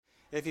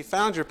If you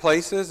found your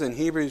places in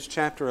Hebrews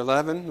chapter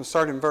 11, we'll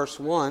start in verse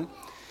 1.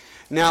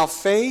 Now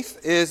faith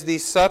is the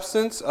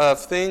substance of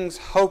things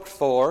hoped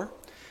for,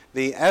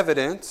 the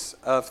evidence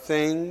of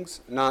things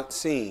not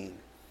seen.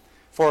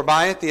 For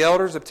by it the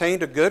elders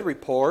obtained a good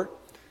report.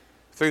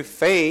 Through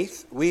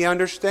faith we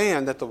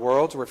understand that the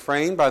worlds were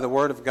framed by the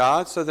word of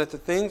God, so that the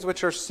things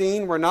which are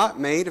seen were not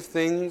made of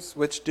things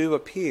which do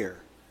appear.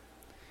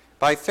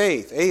 By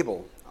faith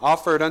Abel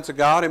offered unto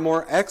God a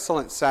more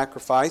excellent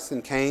sacrifice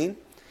than Cain,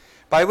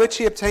 by which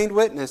he obtained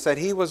witness that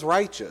he was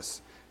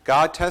righteous,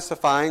 God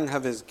testifying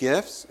of his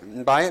gifts,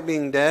 and by it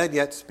being dead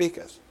yet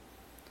speaketh.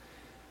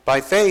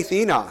 By faith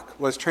Enoch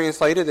was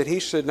translated that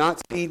he should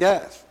not see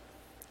death,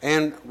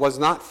 and was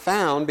not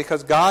found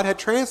because God had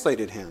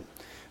translated him.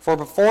 For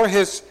before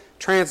his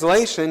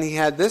translation he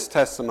had this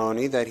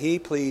testimony, that he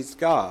pleased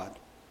God.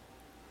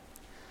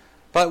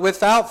 But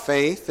without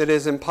faith it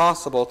is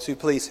impossible to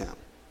please him.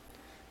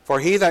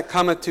 For he that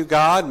cometh to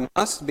God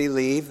must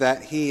believe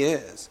that he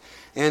is,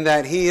 and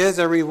that he is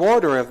a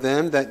rewarder of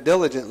them that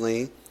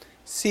diligently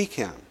seek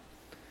him.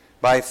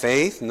 By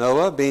faith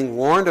Noah, being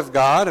warned of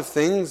God of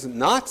things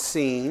not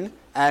seen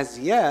as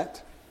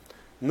yet,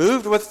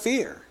 moved with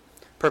fear,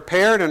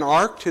 prepared an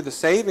ark to the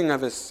saving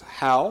of his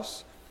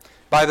house,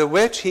 by the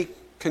which he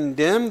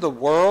condemned the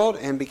world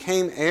and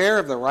became heir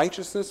of the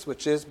righteousness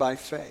which is by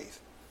faith.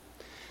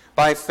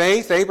 By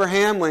faith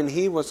Abraham, when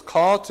he was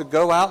called to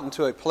go out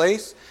into a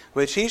place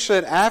which he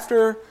should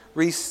after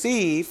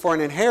receive for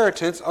an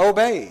inheritance,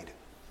 obeyed.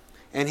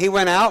 And he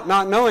went out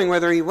not knowing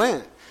whither he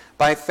went.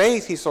 By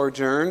faith he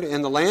sojourned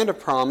in the land of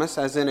promise,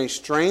 as in a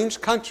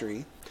strange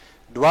country,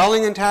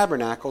 dwelling in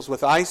tabernacles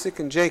with Isaac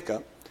and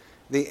Jacob,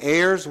 the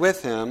heirs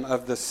with him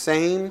of the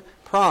same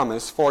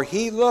promise. For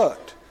he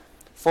looked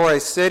for a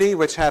city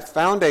which hath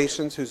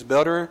foundations, whose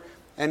builder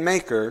and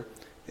maker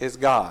is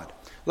God.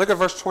 Look at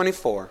verse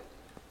 24.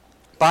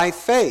 By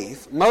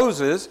faith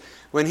Moses,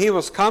 when he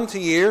was come to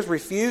years,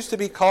 refused to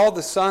be called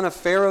the son of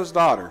Pharaoh's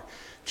daughter,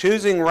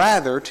 choosing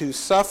rather to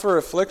suffer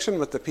affliction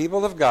with the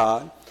people of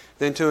God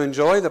than to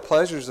enjoy the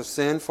pleasures of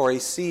sin for a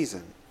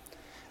season,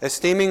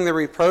 esteeming the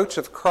reproach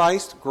of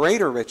Christ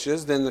greater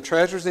riches than the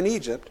treasures in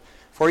Egypt,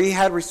 for he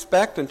had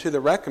respect unto the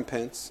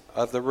recompense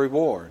of the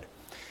reward.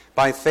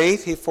 By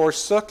faith he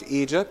forsook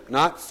Egypt,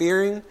 not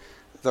fearing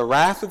the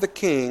wrath of the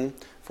king,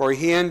 for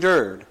he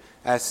endured,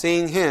 as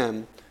seeing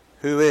him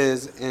who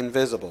is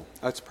invisible.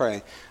 Let's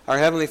pray. Our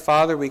Heavenly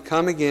Father, we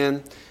come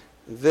again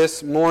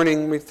this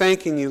morning. We're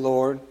thanking you,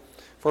 Lord,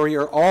 for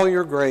all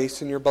your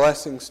grace and your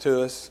blessings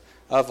to us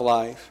of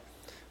life.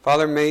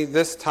 Father, may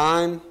this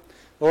time,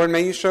 Lord,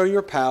 may you show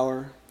your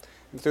power.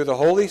 And through the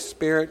Holy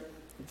Spirit,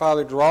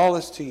 Father, draw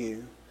us to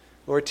you.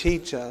 Lord,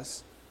 teach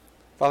us.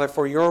 Father,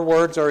 for your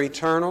words are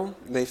eternal.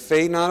 They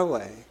fade not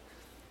away.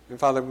 And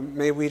Father,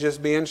 may we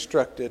just be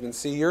instructed and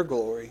see your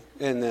glory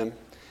in them.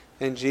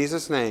 In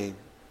Jesus' name,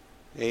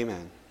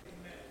 amen.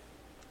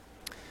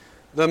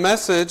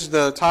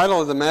 The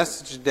title of the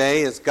message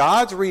today is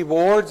God's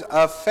rewards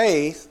of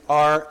faith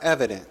are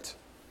evident.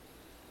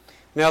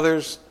 Now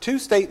there's two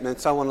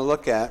statements I want to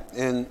look at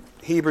in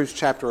Hebrews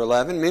chapter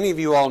 11. Many of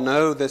you all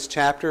know this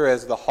chapter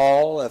as the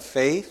Hall of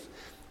Faith,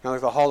 like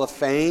the Hall of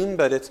Fame,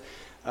 but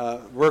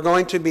we're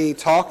going to be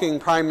talking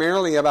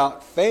primarily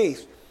about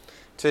faith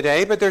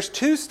today. But there's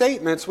two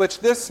statements which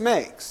this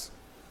makes.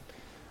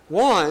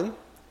 One,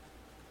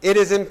 it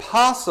is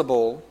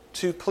impossible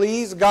to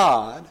please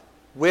God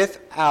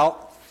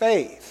without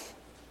faith.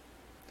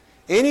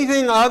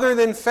 Anything other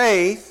than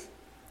faith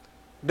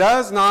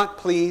does not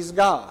please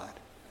God.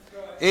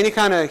 Any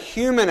kind of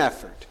human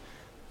effort,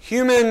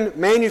 human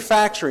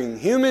manufacturing,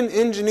 human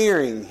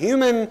engineering,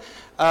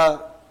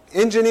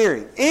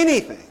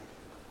 anything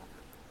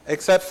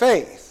except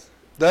faith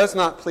does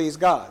not please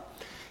God.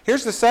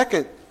 Here's the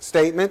second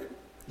statement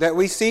that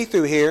we see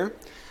through here.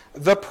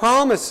 The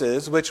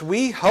promises which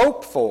we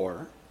hope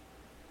for,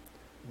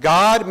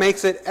 God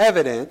makes it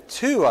evident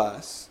to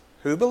us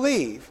who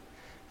believe.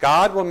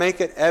 God will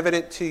make it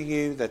evident to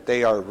you that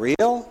they are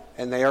real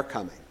and they are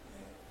coming.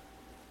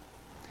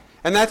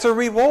 And that's a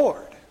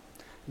reward.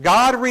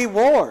 God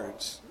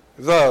rewards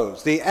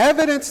those. The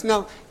evidence,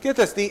 now get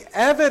this, the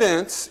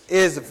evidence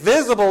is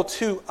visible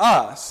to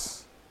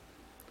us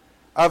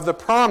of the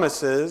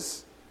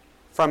promises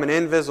from an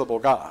invisible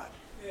God.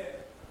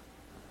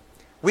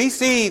 We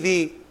see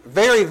the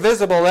very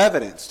visible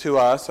evidence to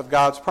us of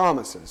God's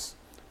promises,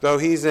 though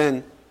he's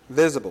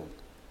invisible.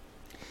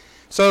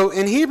 So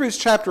in Hebrews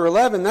chapter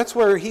 11, that's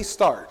where he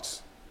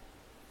starts.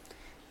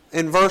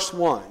 In verse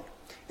 1.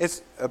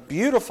 It's a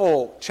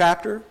beautiful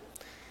chapter.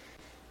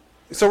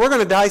 So we're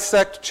going to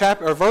dissect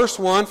verse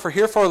 1 for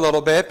a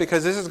little bit,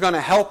 because this is going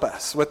to help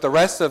us with the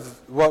rest of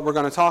what we're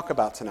going to talk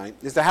about tonight,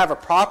 is to have a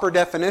proper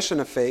definition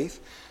of faith,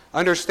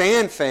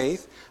 understand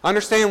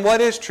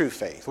what is true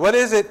faith. What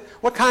is it?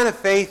 What kind of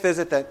faith is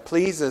it that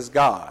pleases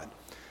God?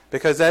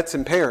 Because that's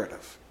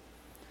imperative.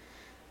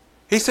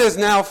 He says,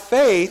 now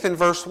faith, in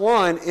verse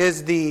 1,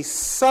 is the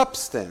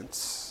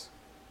substance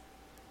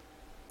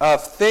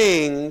of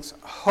things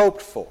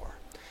hoped for.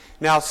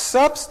 Now,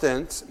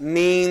 substance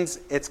means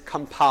it's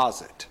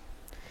composite.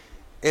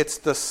 It's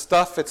the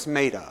stuff it's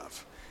made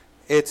of.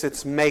 It's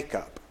its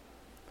makeup.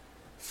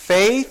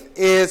 Faith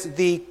is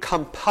the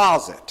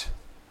composite.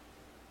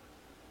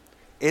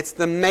 It's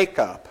the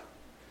makeup.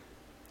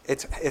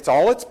 It's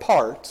all its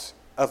parts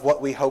of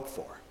what we hope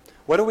for.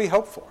 What do we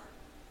hope for?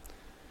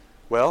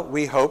 Well,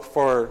 we hope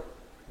for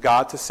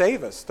God to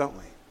save us, don't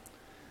we?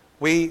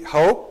 We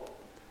hope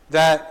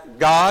that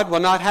God will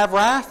not have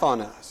wrath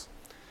on us.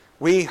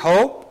 We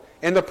hope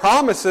in the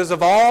promises of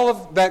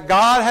that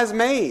God has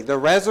made, the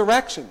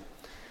resurrection.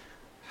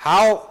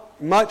 How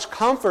much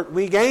comfort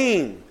we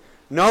gain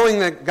knowing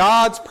that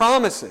God's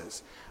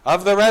promises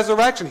of the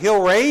resurrection,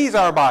 He'll raise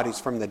our bodies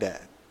from the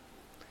dead.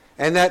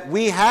 And that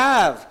we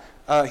have,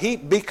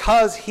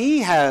 because He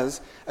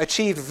has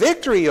achieved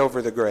victory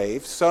over the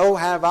grave, so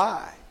have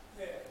I.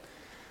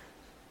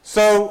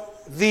 So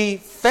the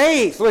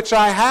faith which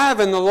I have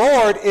in the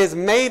Lord is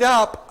made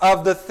up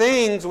of the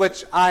things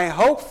which I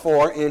hope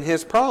for in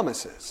His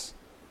promises.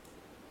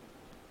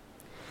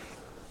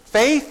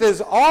 Faith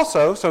is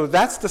also, so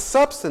that's the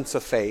substance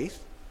of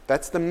faith.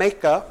 That's the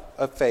makeup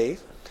of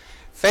faith.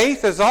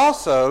 Faith is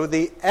also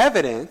the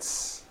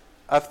evidence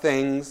of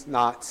things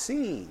not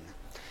seen.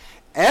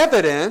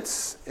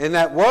 Evidence, in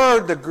that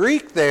word, the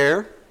Greek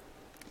there,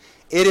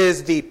 it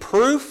is the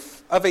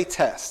proof of a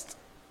test.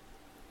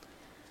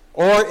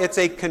 Or it's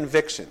a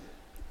conviction.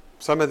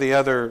 Some of the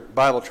other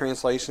Bible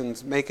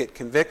translations make it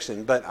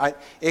conviction, but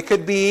it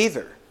could be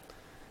either.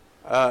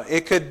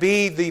 It could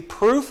be the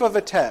proof of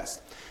a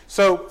test.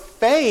 So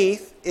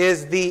faith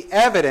is the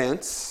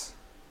evidence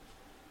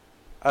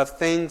of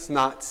things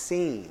not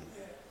seen.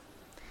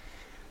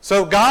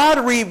 So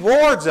God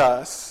rewards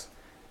us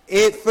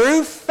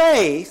through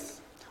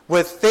faith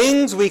with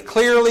things we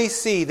clearly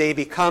see. They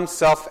become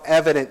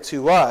self-evident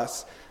to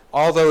us,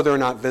 although they're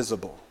not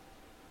visible.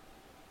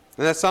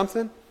 Isn't that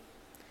something?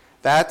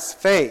 That's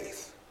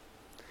faith.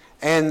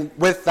 And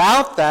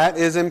without that,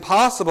 it is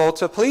impossible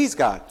to please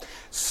God.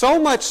 So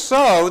much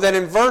so that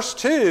in verse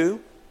 2,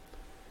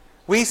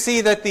 we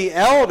see that the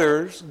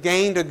elders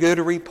gained a good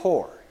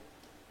report.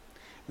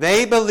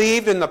 They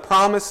believed in the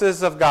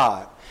promises of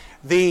God.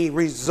 The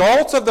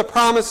results of the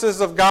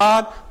promises of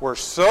God were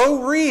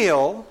so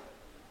real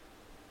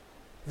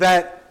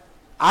that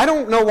I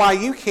don't know why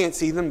you can't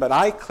see them, but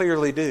I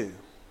clearly do.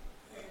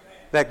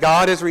 That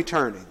God is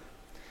returning.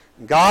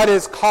 God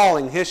is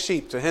calling His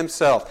sheep to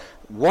Himself.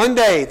 One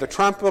day the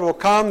trumpet will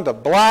come, the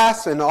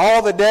blast, and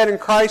all the dead in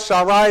Christ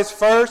shall rise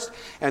first,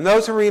 and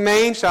those who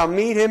remain shall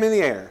meet Him in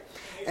the air.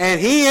 And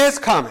He is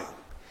coming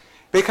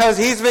because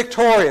He's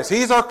victorious.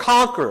 He's our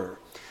conqueror.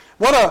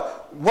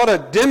 What a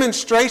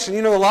demonstration.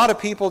 You know, a lot of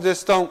people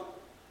just don't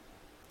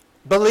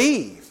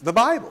believe the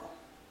Bible.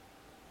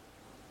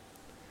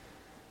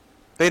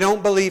 They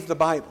don't believe the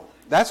Bible.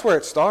 That's where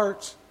it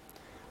starts.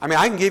 I mean,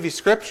 I can give you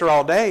scripture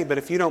all day, but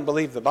if you don't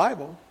believe the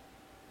Bible.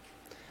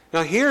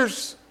 Now,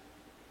 here's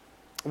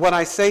what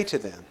I say to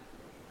them.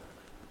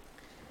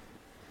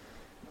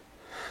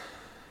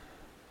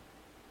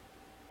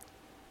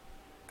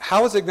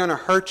 How is it going to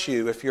hurt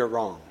you if you're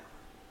wrong?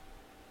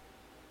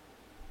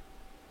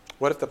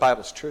 What if the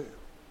Bible's true?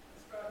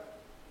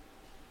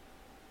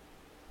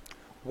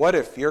 What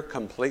if you're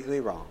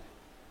completely wrong?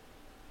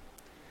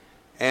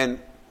 And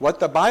what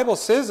the Bible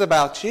says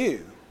about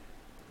you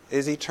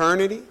is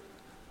eternity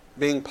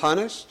being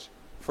punished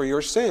for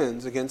your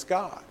sins against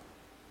God.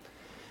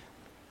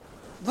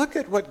 Look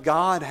at what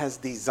God has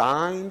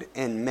designed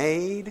and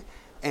made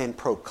and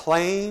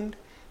proclaimed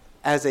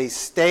as a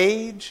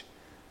stage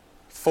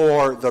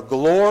for the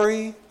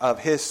glory of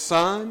His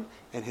Son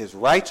and His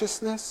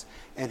righteousness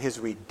and His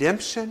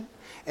redemption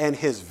and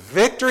His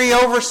victory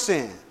over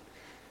sin.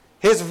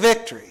 His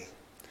victory.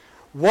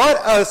 What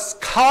a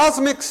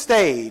cosmic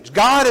stage.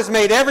 God has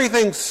made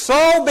everything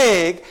so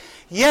big,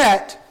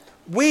 yet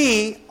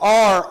we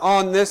are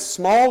on this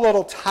small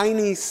little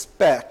tiny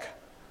speck.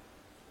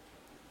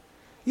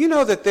 You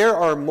know that there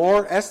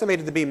are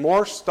estimated to be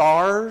more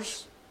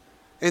stars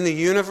in the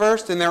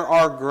universe than there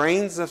are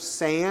grains of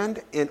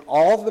sand in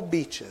all the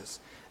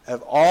beaches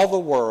of all the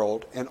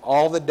world and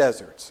all the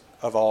deserts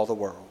of all the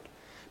world.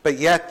 But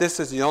yet this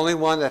is the only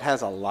one that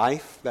has a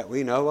life that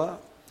we know of.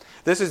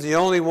 This is the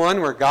only one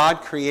where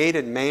God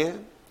created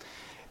man.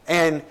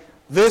 And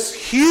this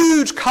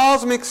huge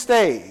cosmic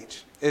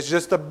stage is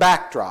just a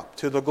backdrop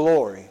to the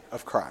glory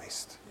of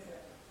Christ.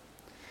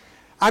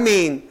 I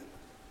mean,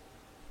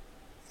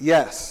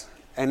 yes.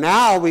 And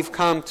now we've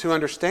come to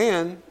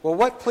understand, well,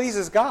 what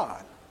pleases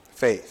God?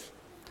 Faith.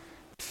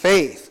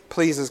 Faith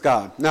pleases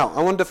God. Now,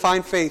 I want to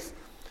define faith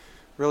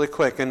really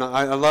quick, and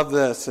I love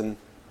this. And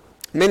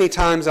many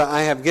times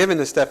I have given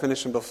this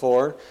definition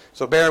before,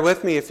 so bear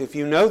with me if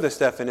you know this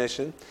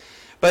definition.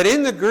 But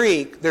in the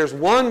Greek, there's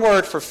one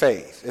word for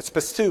faith. It's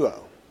pisteuo.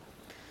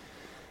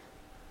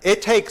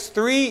 It takes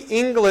 3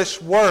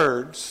 English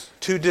words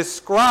to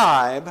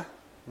describe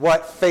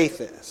what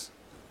faith is.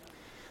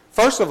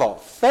 First of all,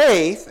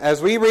 faith,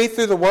 as we read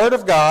through the Word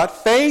of God,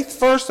 faith,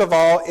 first of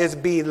all, is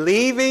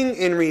believing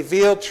in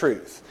revealed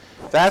truth.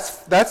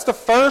 That's the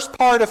first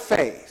part of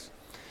faith.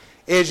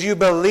 is you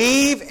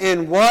believe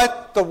in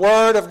what the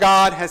Word of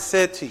God has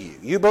said to you.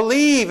 You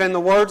believe in the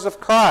words of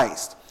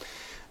Christ.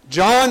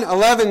 John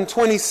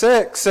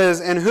 11:26 says,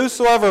 "And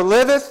whosoever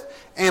liveth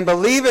and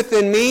believeth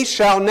in me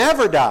shall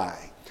never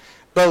die.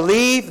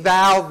 Believe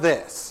thou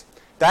this."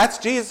 That's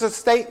Jesus'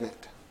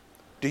 statement.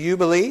 Do you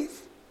believe?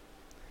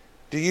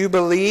 Do you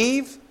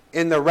believe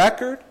in the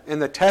record, in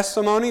the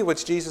testimony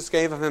which Jesus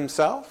gave of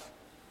himself?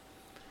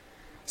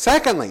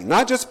 Secondly,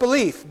 not just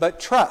belief, but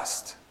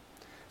trust.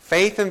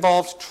 Faith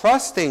involves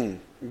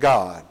trusting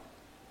God.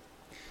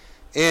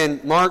 In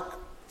Mark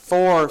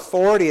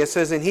 4:40, it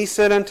says, "And he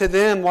said unto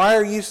them, Why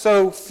are you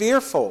so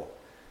fearful?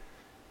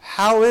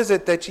 How is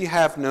it that ye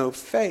have no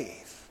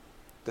faith?"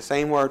 The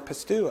same word,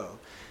 pisteuo.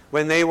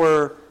 When they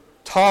were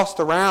tossed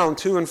around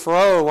to and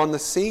fro on the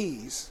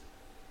seas,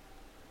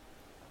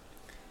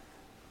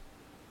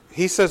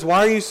 he says,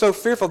 "Why are you so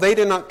fearful?" They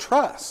did not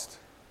trust.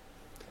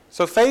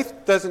 So faith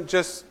doesn't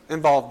just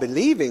involve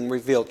believing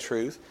revealed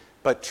truth,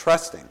 but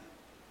trusting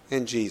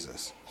in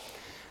Jesus.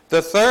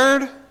 The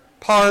third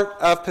part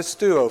of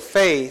pisteuo,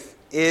 faith,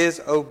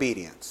 is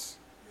obedience.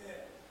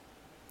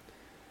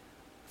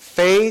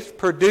 Faith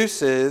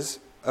produces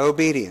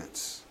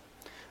obedience.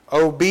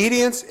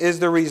 Obedience is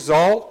the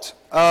result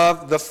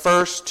of the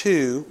first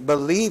two,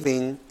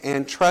 believing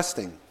and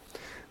trusting.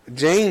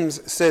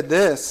 James said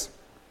this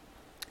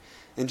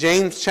in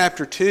James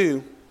chapter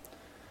 2,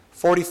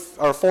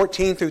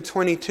 14 through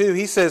 22.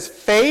 He says,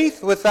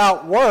 "Faith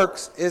without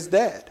works is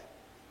dead."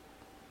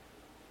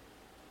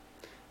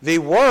 The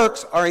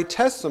works are a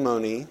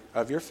testimony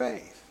of your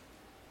faith.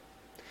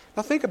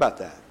 Now think about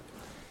that.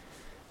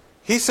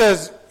 He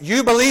says,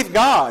 you believe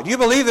God. You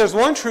believe there's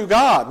one true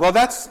God. Well,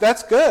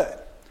 that's good.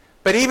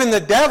 But even the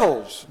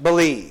devils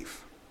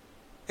believe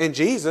in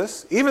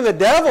Jesus. Even the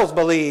devils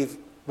believe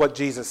what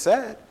Jesus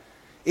said.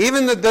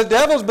 Even the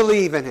devils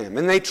believe in him,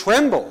 and they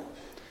tremble.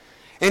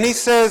 And he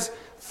says,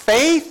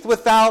 faith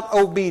without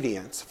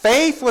obedience,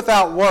 faith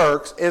without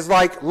works, is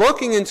like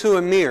looking into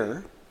a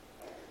mirror.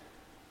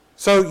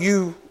 So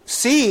you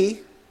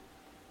see,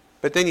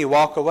 but then you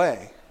walk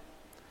away,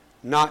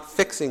 not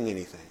fixing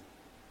anything,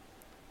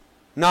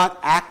 not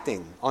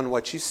acting on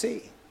what you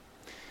see.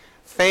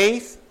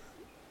 Faith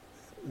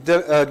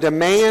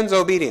demands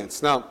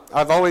obedience. Now,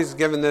 I've always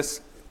given this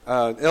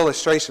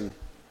illustration.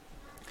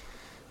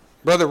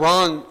 Brother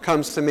Ron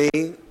comes to me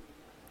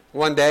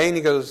one day and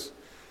he goes,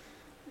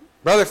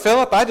 "Brother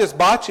Philip, I just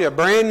bought you a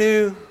brand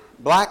new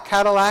black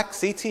Cadillac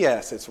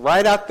CTS. It's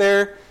right out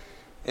there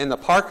in the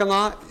parking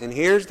lot, and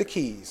here's the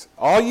keys.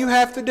 All you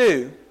have to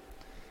do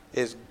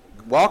is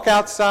walk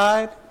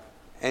outside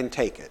and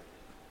take it."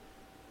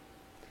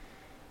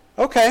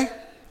 Okay,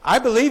 I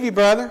believe you,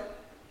 brother.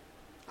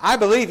 I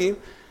believe you.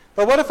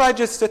 But what if I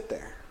just sit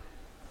there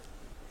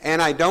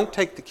and I don't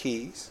take the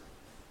keys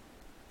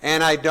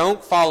and I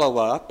don't follow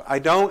up? I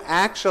don't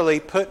actually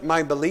put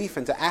my belief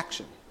into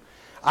action.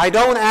 I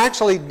don't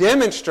actually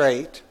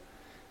demonstrate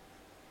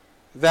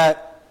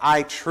that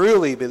I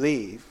truly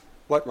believe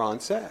what Ron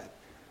said.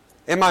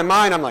 In my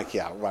mind, I'm like,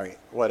 yeah, right,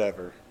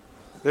 whatever.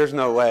 There's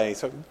no way.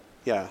 So,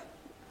 yeah.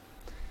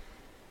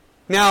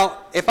 Now,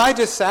 if I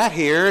just sat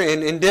here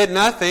and did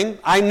nothing,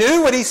 I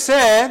knew what he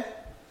said,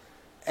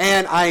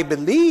 and I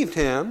believed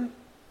him,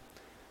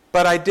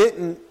 but I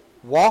didn't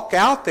walk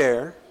out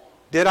there.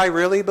 Did I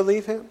really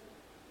believe him?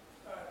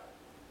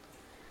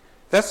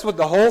 That's what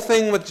the whole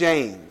thing with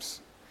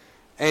James.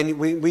 And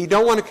we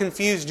don't want to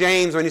confuse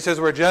James when he says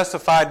we're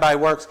justified by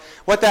works.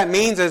 What that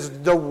means is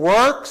the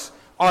works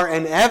are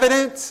an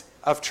evidence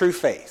of true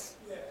faith.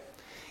 Yes.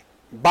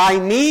 By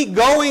me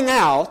going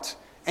out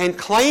and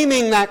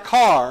claiming that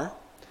car,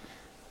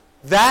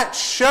 that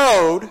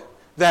showed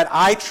that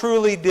I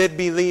truly did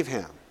believe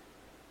him.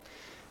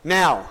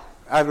 Now,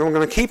 I'm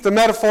going to keep the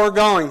metaphor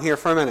going here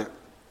for a minute.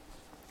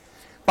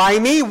 By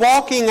me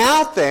walking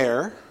out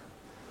there,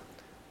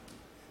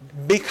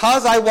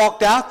 because I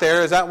walked out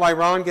there, is that why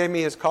Ron gave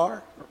me his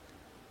car?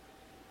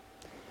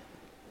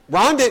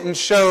 Ron didn't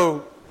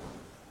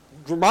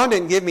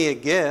give me a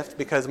gift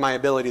because of my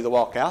ability to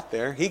walk out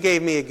there. He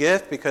gave me a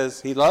gift because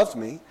he loves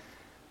me.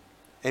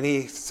 And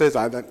he says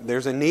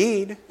there's a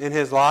need in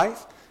his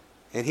life,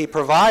 and he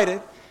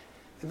provided.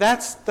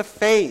 That's the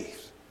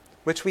faith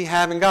which we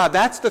have in God.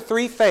 That's the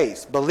three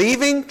faiths: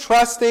 believing,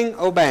 trusting,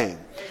 obeying.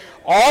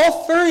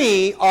 All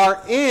three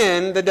are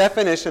in the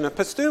definition of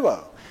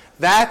pisteuo.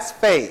 That's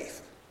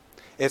faith.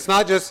 It's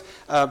not just,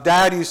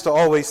 Dad used to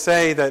always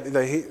say that,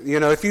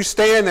 if you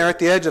stand there at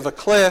the edge of a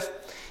cliff,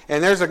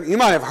 and you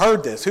might have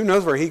heard this, who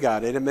knows where he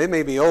got it, it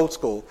may be old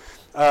school.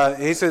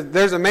 He said,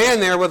 there's a man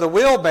there with a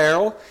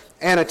wheelbarrow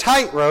and a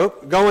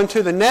tightrope going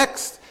to the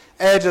next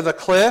edge of the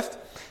cliff,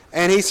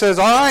 and he says,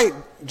 all right,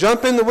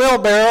 jump in the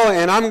wheelbarrow,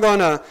 and I'm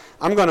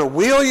going to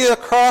wheel you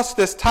across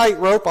this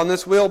tightrope on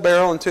this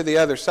wheelbarrow and to the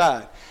other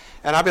side.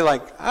 And I'd be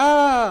like,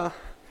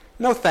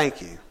 no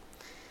thank you.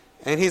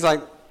 And he's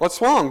like, what's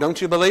wrong? Don't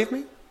you believe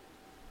me?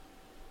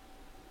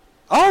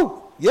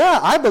 Oh, yeah,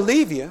 I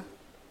believe you,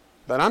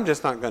 but I'm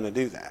just not going to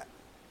do that.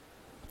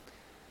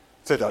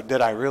 So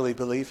did I really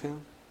believe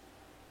him?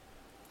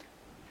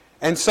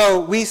 And so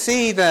we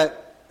see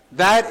that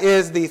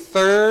is the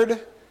third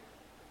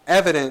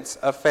evidence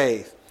of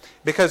faith,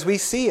 because we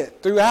see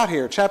it throughout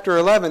here. Chapter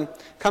 11,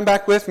 come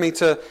back with me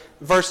to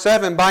verse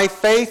 7. By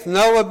faith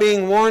Noah,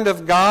 being warned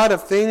of God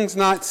of things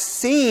not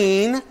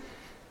seen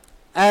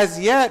as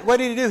yet, what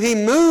did he do? He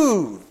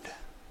moved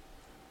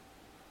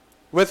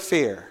with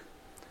fear.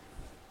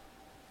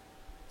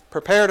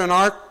 Prepared an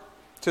ark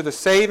to the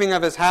saving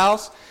of his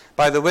house,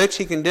 by the which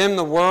he condemned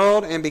the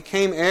world and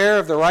became heir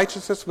of the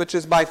righteousness which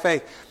is by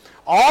faith.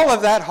 All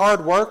of that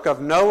hard work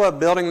of Noah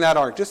building that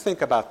ark, just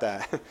think about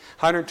that.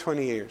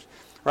 120 years,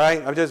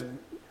 right? Of just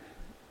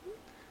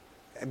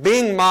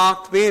being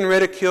mocked, being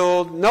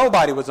ridiculed.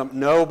 Nobody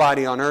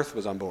on earth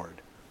was on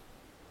board.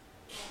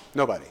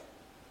 Nobody.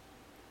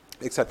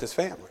 Except his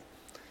family.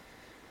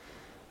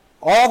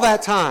 All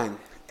that time,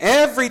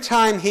 every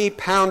time he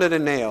pounded a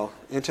nail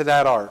into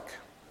that ark,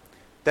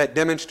 that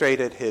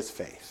demonstrated his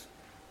faith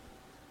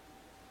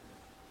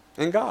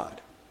in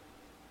God.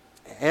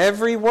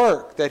 Every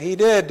work that he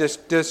did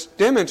just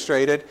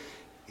demonstrated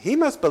he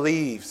must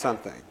believe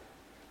something.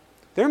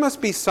 There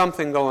must be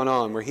something going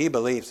on where he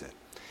believes it.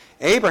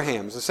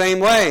 Abraham's the same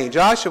way.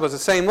 Joshua was the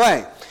same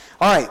way.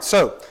 All right,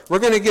 so we're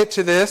going to get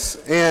to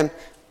this in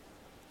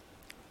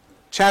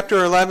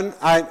chapter 11,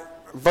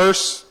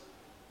 verse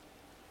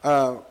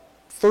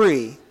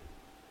 3.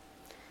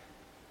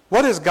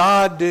 What does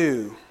God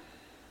do?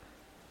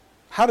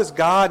 How does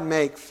God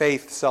make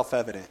faith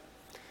self-evident?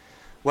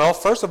 Well,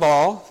 first of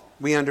all,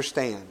 we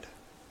understand.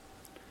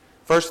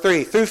 Verse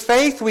 3, through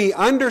faith we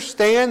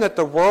understand that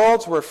the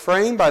worlds were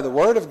framed by the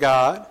word of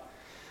God,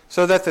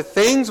 so that the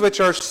things which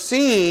are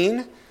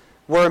seen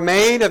were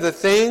made of the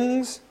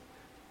things,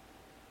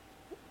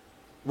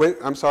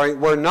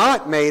 were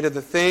not made of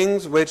the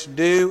things which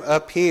do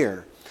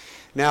appear.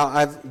 Now,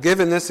 I've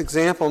given this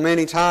example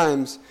many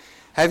times.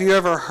 Have you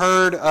ever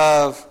heard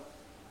of,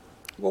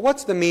 well,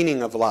 what's the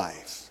meaning of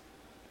life?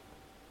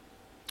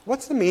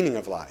 What's the meaning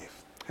of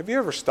life? Have you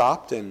ever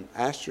stopped and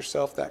asked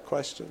yourself that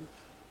question?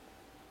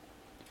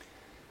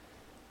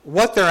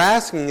 What they're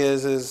asking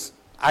is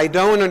I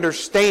don't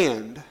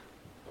understand,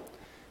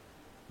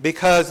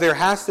 because there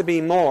has to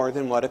be more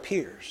than what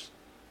appears.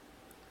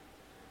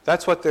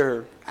 That's what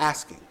they're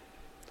asking.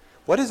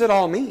 What does it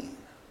all mean?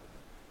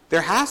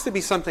 There has to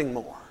be something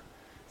more.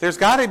 There's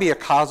got to be a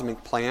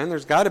cosmic plan.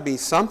 There's got to be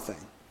something.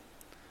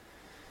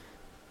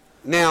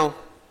 Now,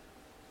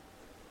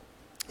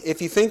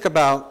 if you think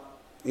about,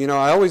 I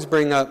always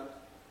bring up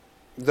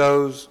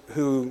those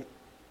who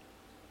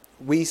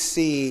we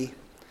see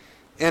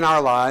in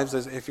our lives,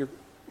 as if you're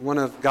one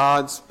of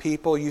God's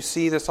people, you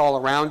see this all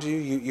around you.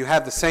 You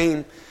have the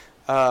same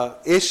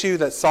issue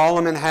that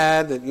Solomon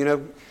had, that,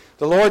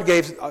 the Lord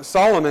gave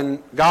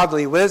Solomon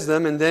godly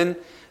wisdom, and then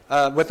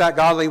with that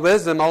godly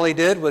wisdom, all he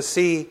did was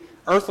see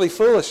earthly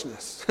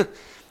foolishness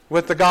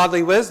with the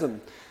godly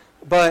wisdom.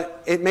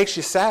 But it makes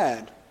you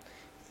sad.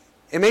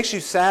 It makes you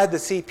sad to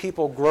see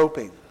people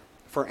groping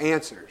for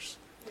answers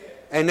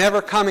and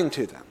never coming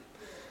to them.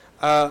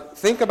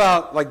 Think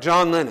about like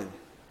John Lennon.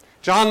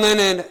 John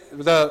Lennon,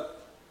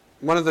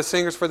 one of the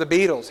singers for the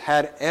Beatles,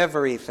 had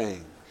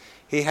everything.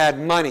 He had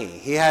money,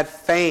 he had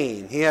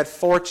fame, he had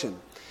fortune.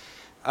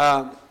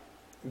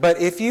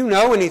 But if you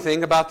know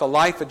anything about the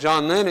life of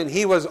John Lennon,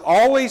 he was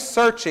always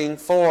searching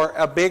for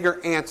a bigger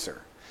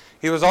answer.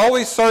 He was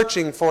always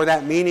searching for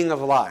that meaning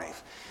of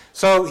life.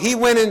 So he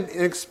went and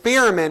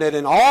experimented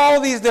in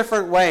all these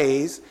different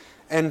ways,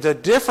 and the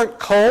different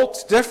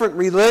cults, different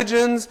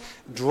religions,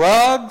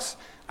 drugs,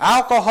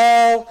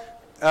 alcohol,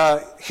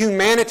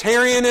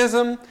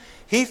 humanitarianism.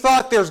 He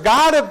thought there's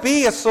got to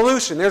be a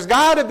solution. There's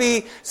got to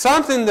be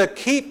something to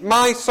keep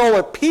my soul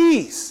at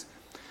peace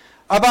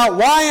about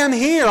why I'm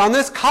here on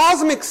this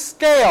cosmic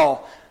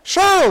scale.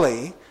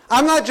 Surely,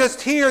 I'm not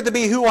just here to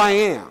be who I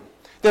am.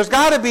 There's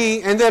got to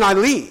be, and then I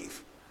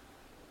leave.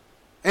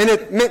 And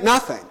it meant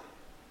nothing.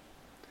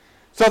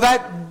 So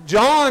that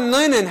John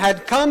Lennon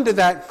had come to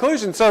that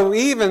conclusion. So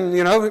even,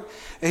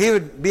 he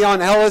would be on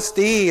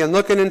LSD and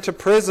looking into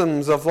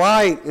prisms of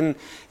light and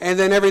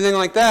then everything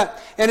like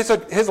that. And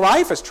his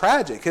life is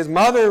tragic. His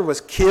mother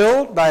was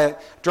killed by a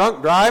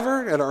drunk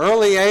driver at an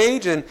early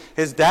age, and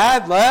his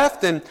dad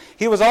left, and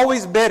he was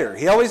always bitter.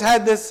 He always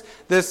had this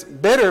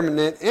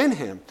bitterness in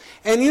him.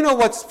 And you know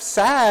what's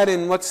sad,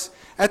 and what's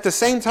at the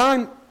same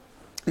time,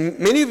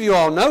 many of you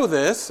all know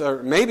this,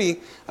 or maybe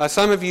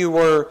some of you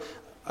were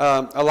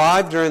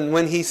alive during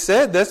when he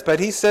said this, but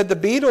he said the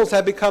Beatles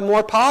had become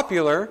more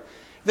popular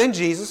than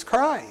Jesus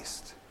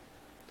Christ.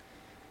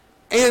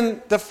 And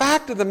the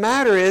fact of the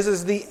matter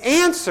is the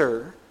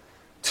answer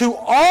to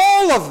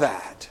all of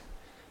that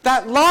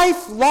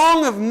life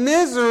long of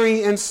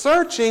misery and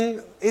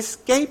searching,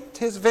 escaped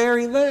his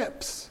very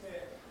lips.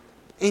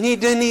 And he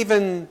didn't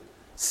even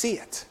see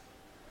it.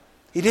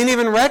 He didn't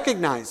even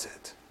recognize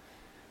it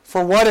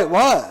for what it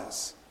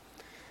was.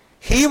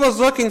 He was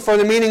looking for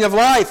the meaning of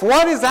life.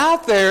 What is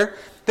out there?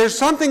 There's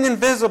something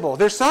invisible.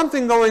 There's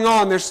something going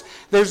on.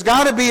 There's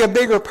got to be a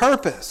bigger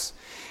purpose.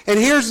 And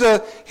here's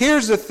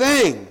the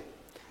thing.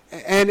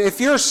 And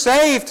if you're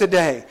saved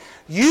today,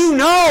 You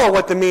know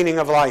what the meaning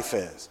of life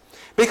is.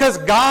 Because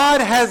God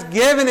has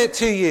given it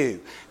to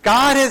you.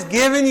 God has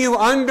given you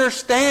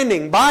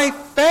understanding. By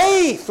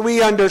faith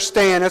we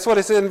understand. That's what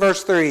it says in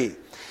verse 3.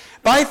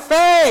 By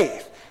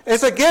faith.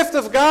 It's a gift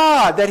of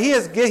God that He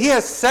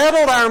has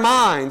settled our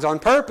minds on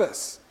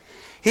purpose.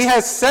 He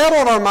has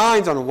settled our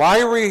minds on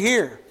why we're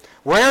here.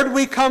 Where did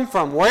we come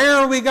from? Where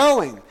are we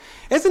going?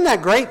 Isn't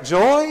that great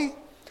joy?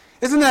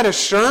 Isn't that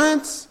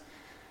assurance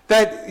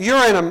that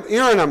you're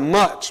in a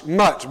much,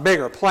 much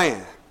bigger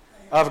plan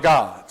of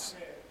God's?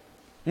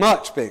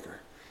 Much bigger.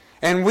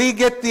 And we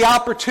get the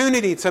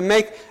opportunity to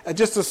make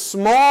just a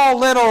small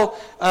little,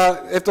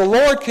 if the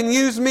Lord can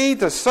use me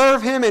to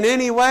serve Him in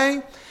any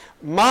way,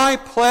 my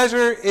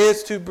pleasure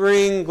is to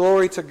bring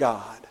glory to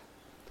God.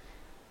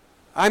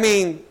 I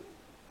mean,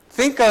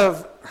 think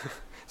of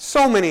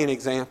so many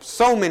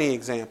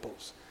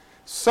examples.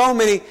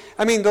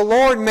 I mean, the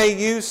Lord may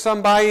use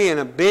somebody in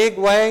a big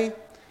way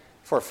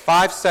for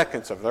 5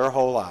 seconds of their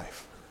whole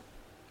life.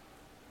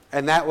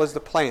 And that was the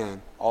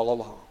plan all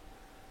along.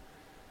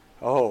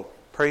 Oh,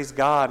 praise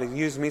God, He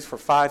used me for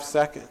 5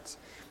 seconds.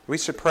 We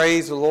should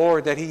praise the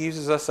Lord that He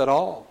uses us at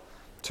all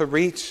to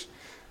reach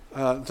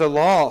the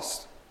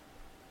lost.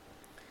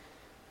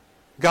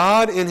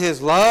 God, in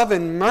His love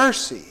and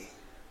mercy,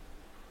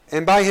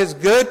 and by His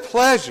good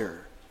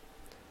pleasure,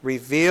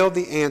 revealed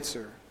the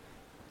answer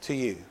to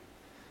you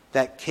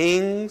that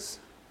kings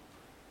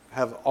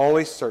have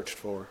always searched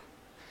for.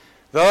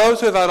 Those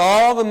who have had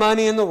all the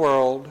money in the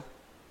world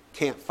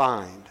can't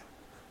find.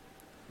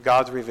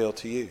 God's revealed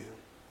to you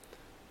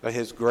by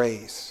His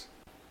grace.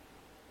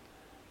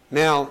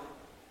 Now,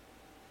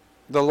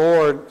 the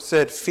Lord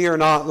said, "Fear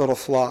not, little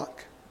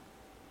flock.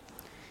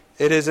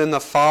 It is in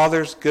the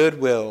Father's good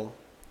will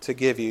to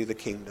give you the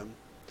kingdom."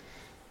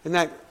 Isn't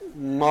that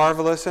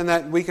marvelous? And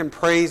that we can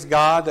praise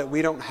God that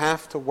we don't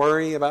have to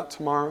worry about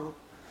tomorrow.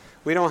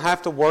 We don't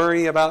have to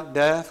worry about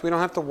death. We don't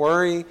have to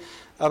worry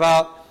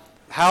about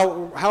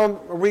how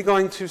are we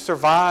going to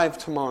survive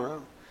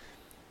tomorrow.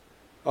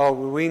 Oh,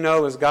 we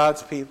know as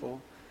God's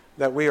people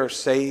that we are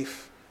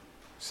safe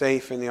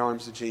in the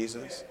arms of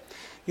Jesus.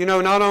 You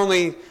know, not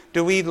only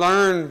do we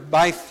learn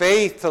by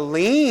faith to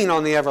lean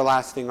on the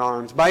everlasting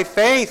arms, by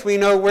faith we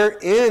know we're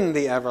in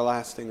the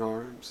everlasting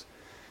arms.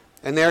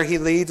 And there He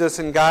leads us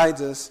and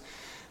guides us.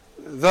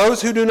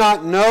 Those who do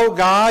not know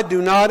God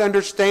do not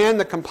understand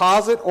the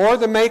composite or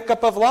the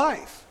makeup of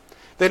life.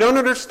 They don't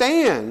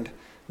understand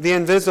the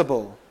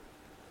invisible.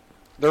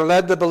 They're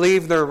led to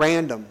believe they're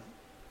random.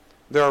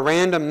 They're a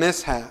random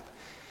mishap.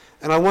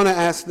 And I want to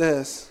ask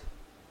this.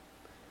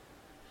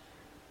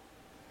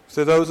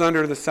 To those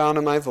under the sound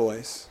of my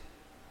voice,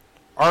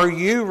 are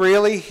you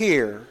really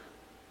here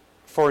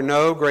for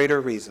no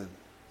greater reason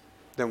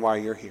than why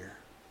you're here?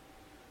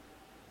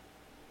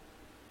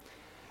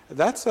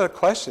 That's a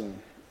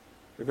question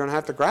you're going to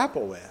have to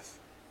grapple with.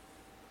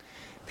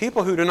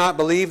 People who do not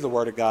believe the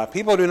Word of God,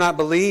 people who do not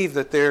believe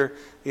that they're,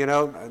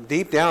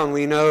 deep down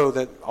we know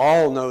that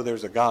all know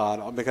there's a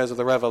God because of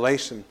the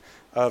revelation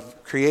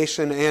of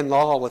creation and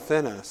law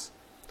within us.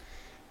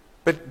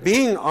 But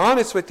being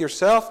honest with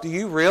yourself, do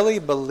you really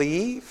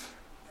believe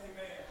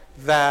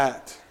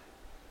that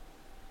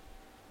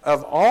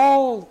of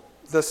all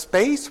the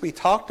space we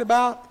talked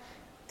about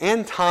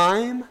and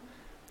time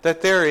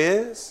that there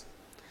is,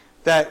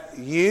 that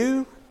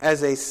you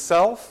as a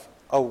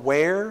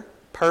self-aware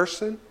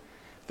person,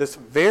 this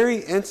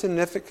very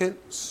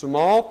insignificant,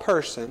 small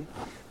person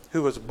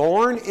who was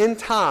born in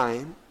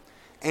time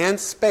and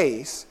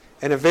space,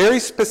 in a very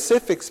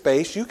specific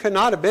space, you could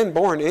not have been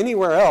born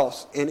anywhere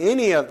else in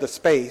any of the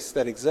space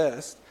that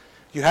exists.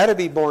 You had to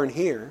be born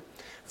here.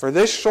 For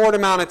this short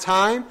amount of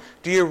time,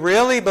 do you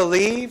really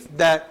believe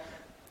that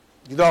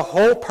the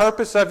whole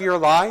purpose of your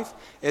life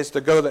is to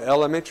go to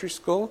elementary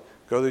school,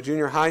 go to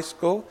junior high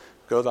school,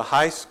 go to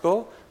high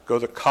school, go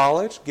to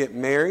college, get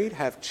married,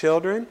 have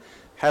children,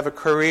 have a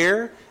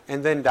career,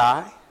 and then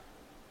die?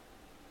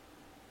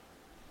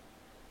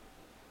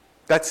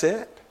 That's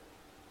it.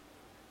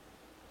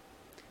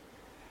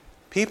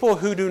 People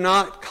who do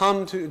not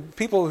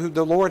people who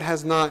the Lord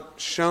has not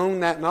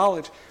shown that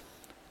knowledge.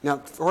 Now,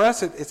 for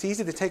us, it's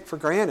easy to take for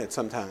granted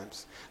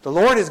sometimes. The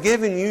Lord has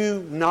given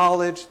you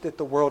knowledge that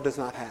the world does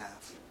not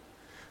have.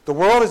 The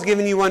world has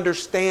given you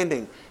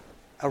understanding,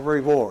 a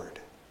reward.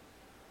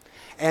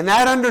 And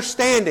that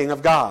understanding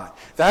of God,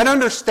 that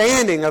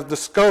understanding of the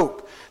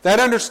scope, that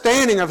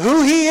understanding of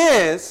who He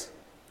is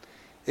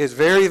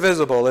very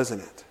visible, isn't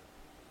it?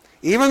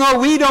 Even though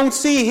we don't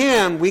see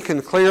Him, we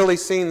can clearly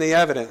see the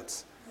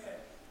evidence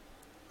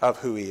of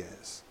who He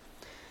is.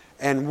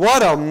 And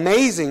what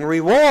amazing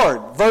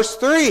reward. Verse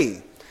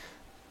 3.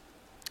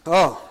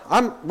 Oh,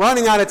 I'm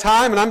running out of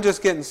time and I'm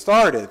just getting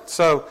started.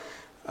 So,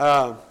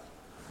 somebody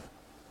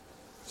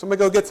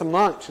go get some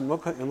lunch and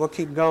we'll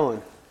keep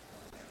going.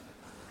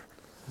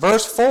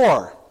 Verse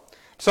 4.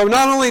 So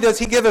not only does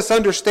He give us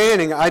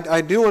understanding, I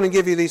do want to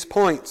give you these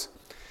points,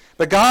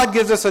 but God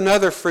gives us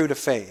another fruit of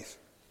faith.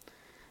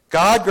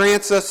 God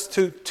grants us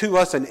to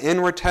us an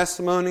inward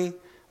testimony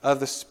of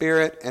the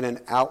Spirit and an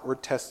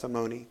outward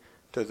testimony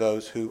to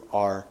those who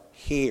are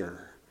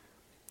here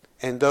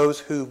and those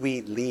who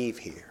we leave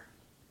here.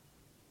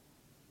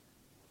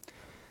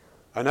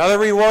 Another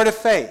reward of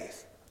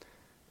faith.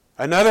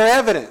 Another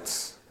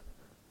evidence.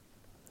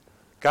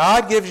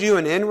 God gives you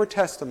an inward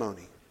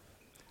testimony.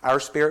 Our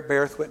spirit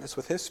beareth witness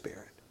with his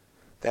spirit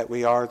that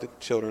we are the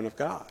children of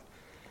God.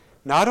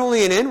 Not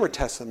only an inward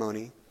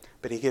testimony,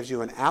 but he gives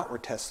you an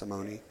outward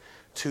testimony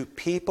to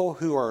people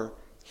who are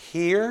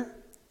here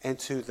and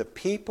to the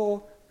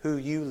people who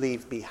you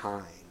leave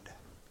behind.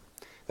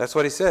 That's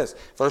what he says.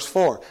 Verse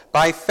 4.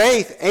 By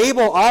faith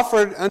Abel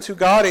offered unto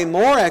God a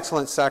more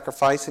excellent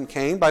sacrifice than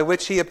Cain, by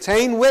which he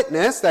obtained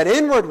witness, that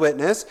inward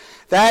witness,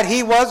 that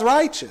he was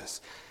righteous.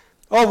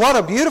 Oh, what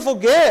a beautiful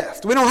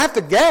gift. We don't have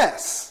to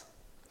guess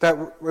that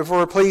if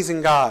we're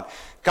pleasing God.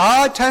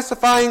 God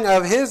testifying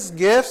of his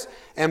gifts,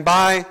 and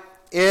by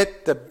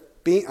it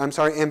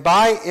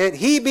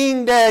he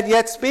being dead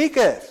yet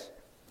speaketh.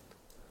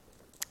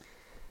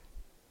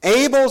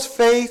 Abel's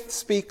faith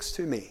speaks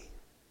to me.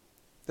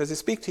 Does it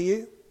speak to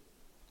you?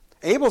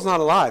 Abel's not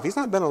alive. He's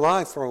not been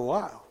alive for a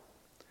while.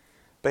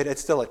 But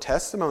it's still a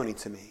testimony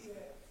to me.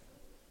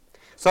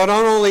 So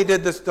not only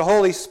did the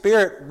Holy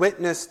Spirit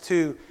witness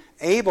to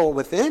Abel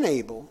within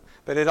Abel,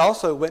 but it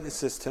also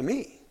witnesses to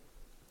me.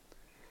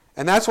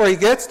 And that's where he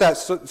gets that,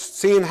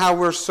 seeing how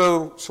we're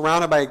so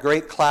surrounded by a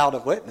great cloud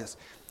of witness.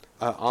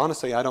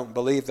 Honestly, I don't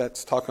believe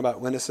that's talking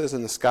about witnesses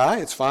in the sky.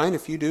 It's fine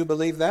if you do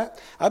believe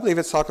that. I believe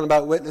it's talking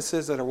about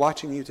witnesses that are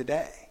watching you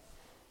today.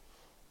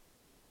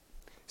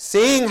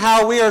 Seeing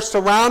how we are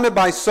surrounded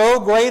by so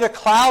great a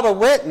cloud of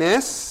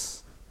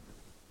witness,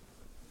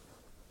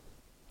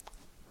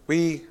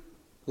 we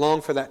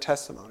long for that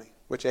testimony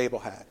which Abel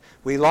had.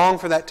 We long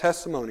for that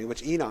testimony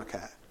which Enoch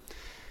had.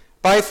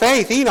 By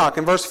faith, Enoch,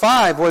 in verse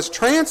 5, was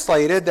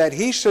translated that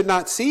he should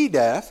not see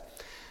death,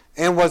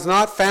 and was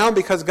not found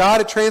because God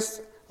had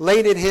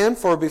translated him,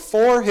 for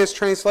before his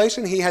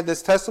translation he had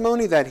this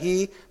testimony that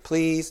he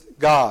pleased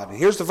God. And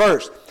here's the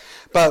verse.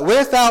 But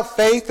without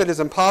faith it is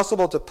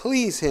impossible to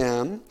please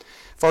him,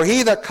 for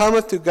he that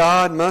cometh to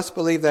God must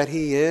believe that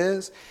he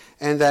is,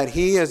 and that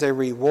he is a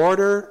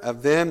rewarder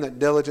of them that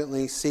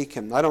diligently seek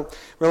him. I don't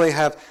really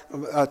have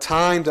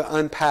time to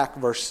unpack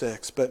verse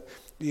 6, but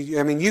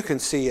you can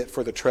see it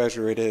for the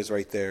treasure it is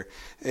right there.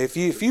 If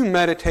you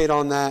meditate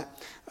on that,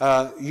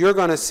 you're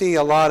going to see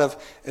a lot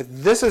of, if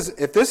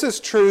this is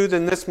true,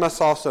 then this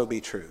must also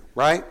be true,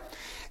 right?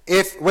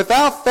 If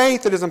without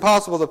faith it is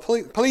impossible to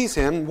please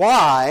him,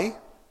 why?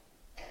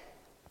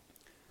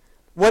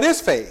 What is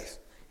faith?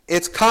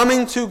 It's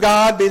coming to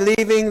God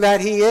believing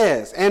that he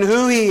is and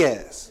who he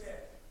is.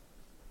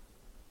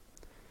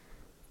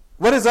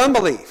 What is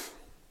unbelief?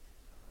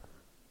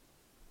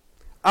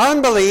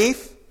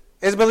 Unbelief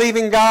is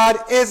believing God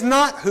is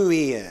not who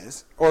he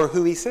is or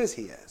who he says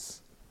he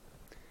is.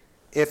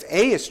 If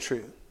A is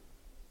true,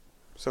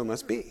 so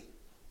must B.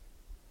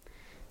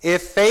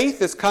 If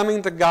faith is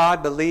coming to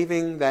God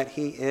believing that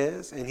he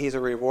is and he's a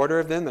rewarder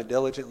of them that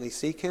diligently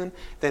seek him,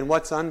 then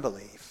what's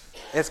unbelief?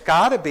 It's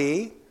got to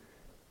be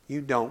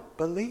you don't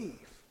believe.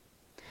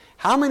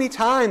 How many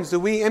times do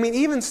we,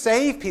 even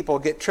saved people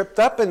get tripped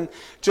up in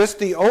just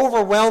the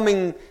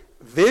overwhelming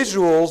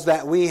visuals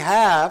that we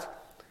have,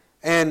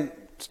 and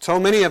so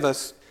many of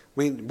us,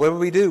 what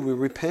do? We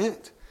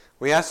repent.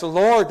 We ask the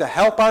Lord to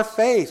help our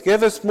faith.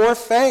 Give us more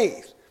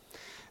faith.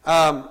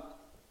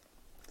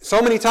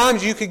 So many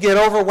times you could get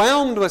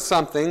overwhelmed with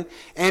something,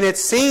 and it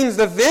seems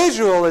the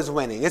visual is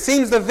winning. It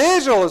seems the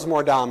visual is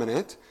more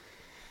dominant,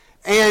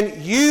 and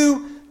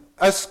you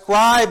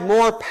ascribe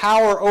more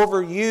power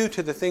over you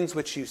to the things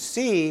which you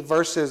see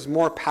versus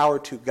more power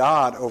to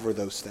God over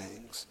those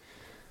things.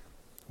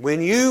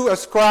 When you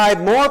ascribe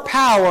more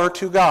power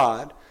to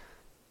God,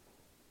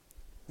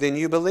 then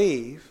you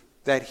believe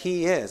that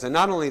he is. And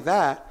not only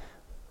that,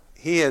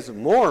 he is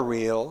more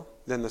real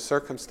than the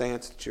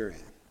circumstance that you're in.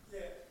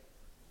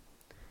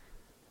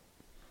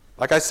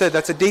 Like I said,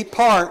 that's a deep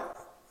part.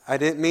 I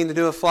didn't mean to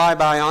do a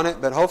flyby on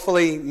it, but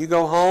hopefully you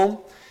go home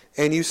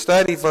and you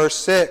study verse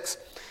 6.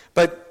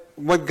 But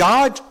what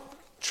God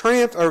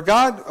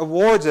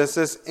awards us,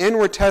 this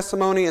inward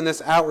testimony and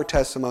this outward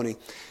testimony,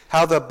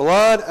 how the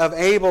blood of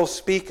Abel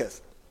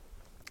speaketh.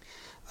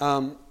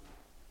 When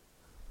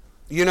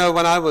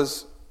I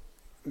was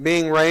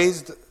being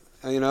raised,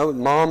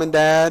 mom and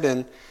dad,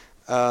 and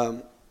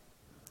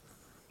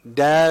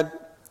dad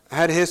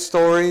had his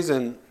stories,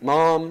 and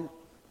mom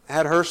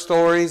had her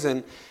stories,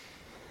 and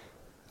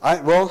I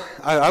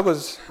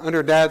was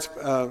under dad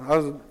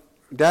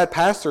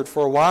pastored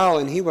for a while,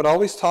 and he would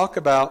always talk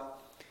about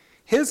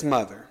his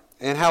mother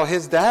and how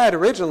his dad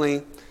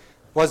originally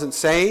wasn't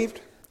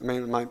saved.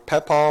 My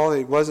Pepaw,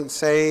 he wasn't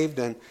saved,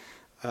 and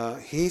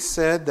he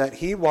said that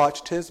he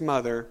watched his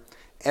mother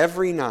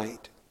every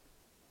night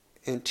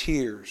in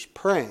tears,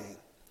 praying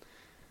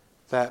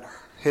that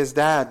his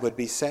dad would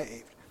be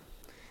saved.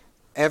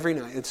 Every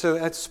night. And so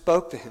that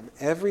spoke to him.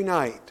 Every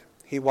night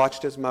he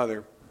watched his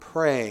mother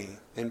pray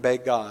and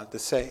beg God to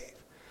save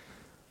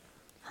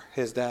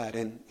his dad,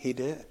 and he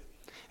did.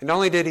 And not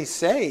only did he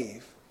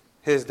save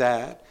his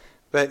dad,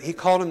 but he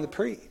called him to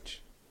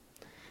preach.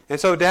 And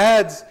so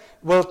dads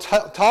will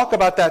talk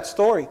about that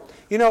story.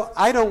 You know,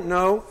 I don't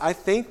know. I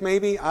think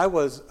maybe I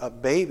was a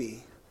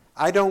baby.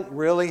 I don't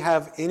really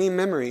have any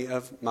memory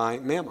of my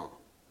mama.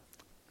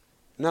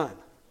 None.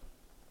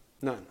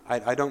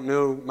 I don't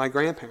know my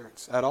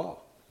grandparents at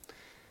all.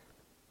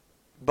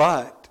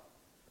 But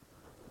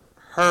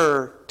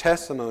her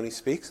testimony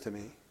speaks to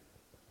me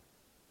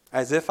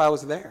as if I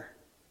was there.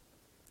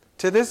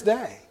 To this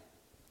day,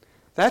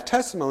 that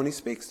testimony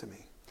speaks to me.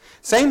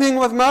 Same thing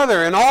with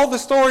Mother and all the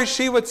stories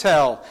she would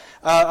tell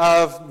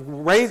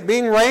of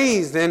being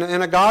raised in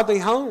a godly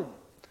home.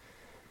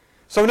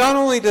 So not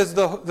only does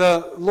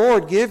the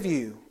Lord give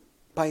you,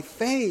 by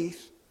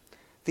faith,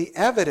 the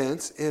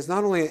evidence is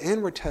not only an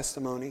inward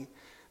testimony,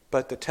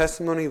 but the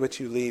testimony which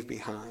you leave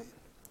behind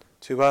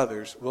to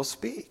others will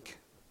speak.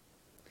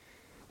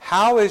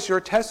 How is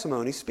your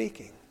testimony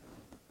speaking?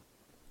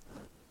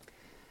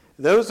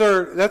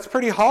 That's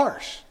pretty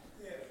harsh.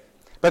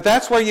 But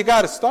that's where you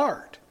got to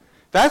start.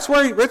 That's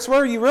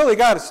where you really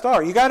got to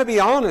start. You got to be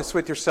honest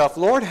with yourself.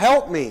 Lord,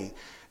 help me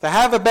to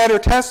have a better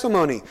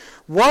testimony.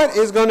 What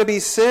is going to be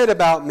said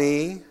about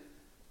me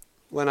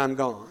when I'm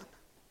gone?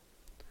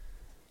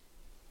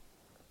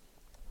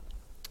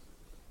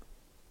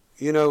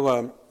 You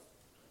know,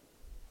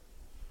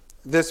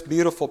 this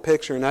beautiful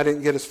picture, and I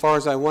didn't get as far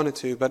as I wanted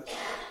to, but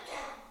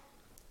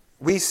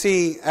we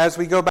see, as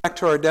we go back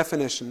to our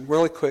definition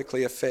really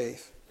quickly of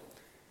faith,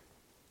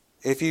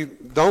 if you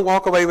don't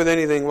walk away with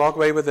anything, walk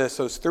away with this.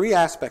 Those three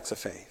aspects of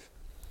faith.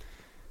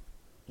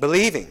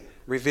 Believing,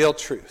 revealed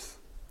truth.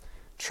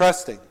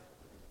 Trusting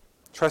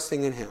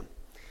in Him.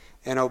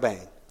 And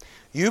obeying.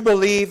 You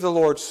believe the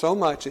Lord so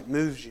much it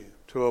moves you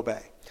to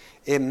obey.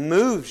 It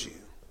moves you.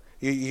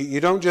 You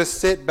don't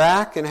just sit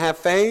back and have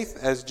faith.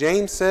 As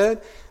James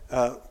said,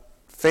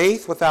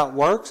 faith without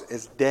works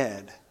is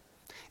dead.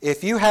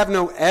 If you have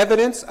no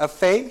evidence of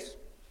faith,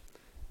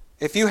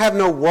 if you have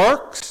no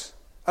works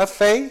of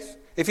faith,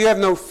 if you have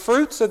no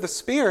fruits of the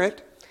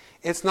Spirit,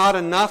 it's not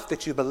enough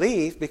that you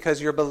believe,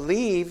 because your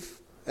belief,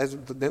 as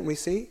then we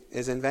see,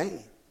 is in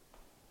vain.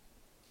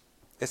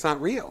 It's not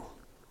real.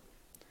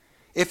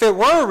 If it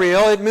were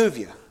real, it'd move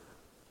you.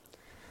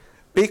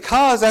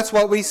 Because that's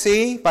what we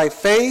see by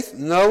faith,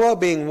 Noah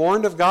being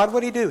warned of God,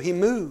 what did he do? He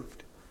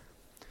moved.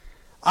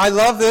 I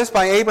love this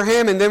by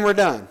Abraham, and then we're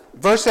done.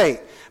 Verse 8.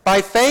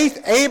 By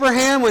faith,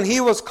 Abraham, when he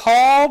was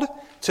called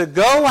to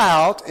go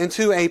out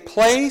into a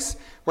place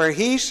where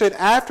he should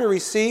after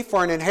receive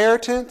for an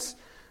inheritance,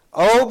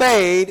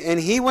 obeyed, and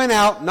he went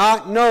out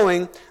not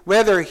knowing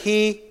whither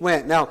he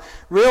went. Now,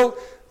 real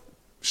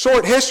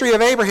short history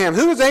of Abraham.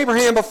 Who was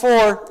Abraham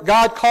before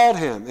God called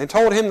him and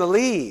told him to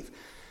leave?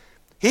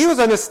 He was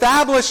an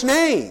established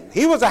name.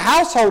 He was a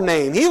household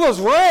name. He was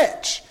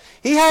rich.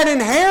 He had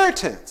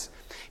inheritance.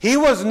 He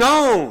was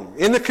known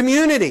in the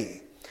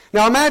community.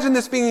 Now imagine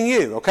this being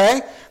you,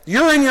 okay?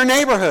 You're in your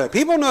neighborhood.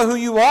 People know who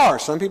you are.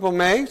 Some people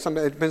may. It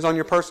depends on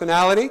your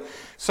personality.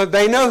 So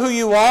they know who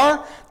you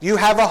are. You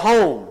have a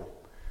home.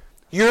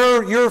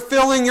 You're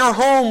filling your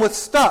home with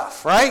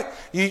stuff, right?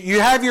 You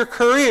have your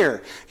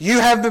career. You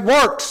have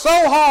worked so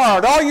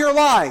hard all your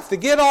life to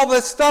get all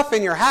this stuff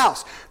in your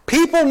house.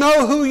 People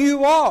know who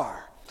you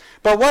are.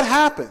 But what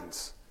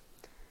happens?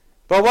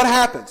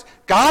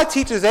 God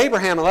teaches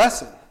Abraham a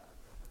lesson.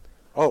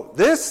 Oh,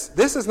 this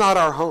is not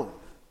our home.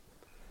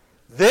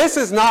 This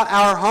is not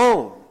our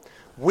home.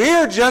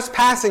 We're just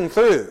passing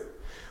through.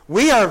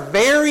 We are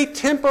very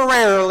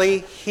temporarily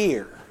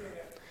here.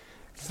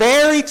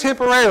 Very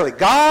temporarily.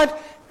 God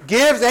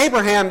gives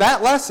Abraham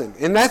that lesson.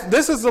 And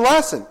this is the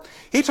lesson.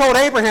 He told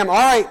Abraham, all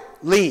right,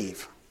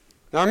 leave.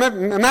 Now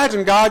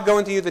imagine God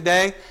going to you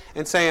today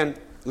and saying,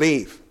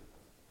 leave.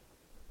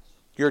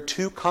 You're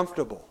too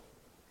comfortable.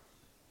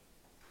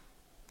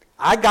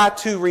 I got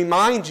to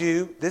remind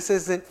you, this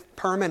isn't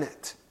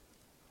permanent.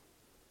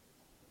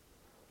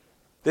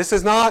 This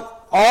is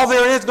not all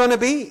there is going to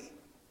be.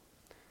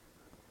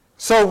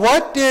 So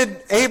what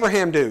did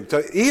Abraham do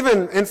to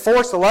even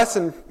enforce the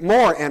lesson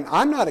more? And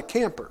I'm not a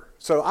camper,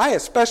 so I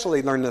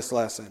especially learned this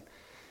lesson.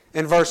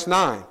 In verse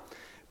 9,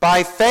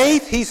 by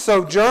faith he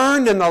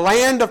sojourned in the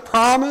land of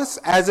promise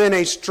as in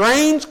a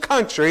strange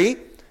country.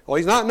 Well,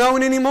 he's not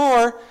known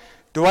anymore.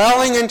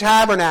 Dwelling in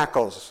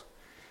tabernacles,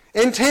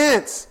 in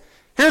tents.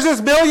 Here's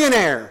this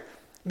billionaire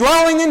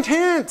dwelling in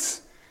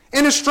tents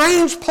in a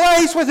strange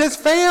place with his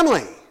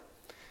family.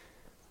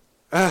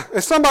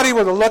 If somebody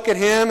were to look at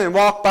him and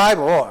walk by,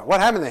 boy, what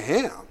happened to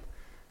him?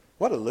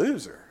 What a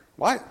loser.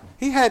 Why?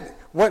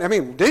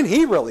 Didn't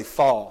he really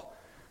fall?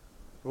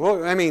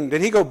 Well,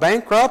 did he go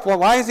bankrupt? Well,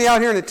 why is he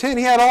out here in a tent?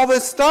 He had all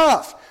this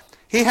stuff.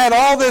 He had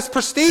all this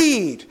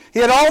prestige. He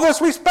had all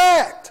this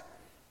respect.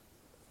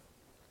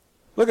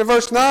 Look at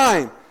verse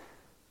 9.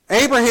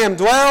 Abraham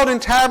dwelled in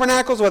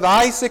tabernacles with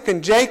Isaac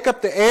and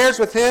Jacob, the heirs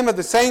with him of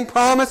the same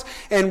promise.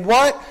 And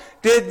what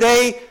did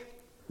they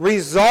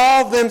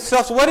resolve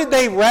themselves? What did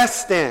they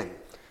rest in?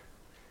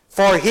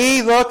 For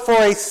he looked for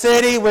a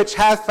city which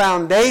hath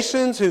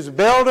foundations, whose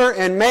builder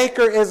and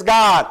maker is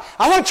God.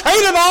 I want to trade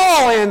it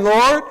all in,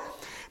 Lord,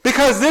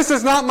 because this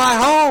is not my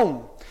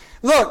home.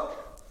 Look,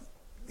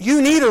 You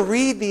need to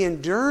read the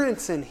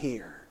endurance in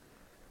here.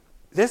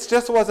 This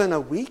just wasn't a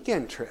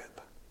weekend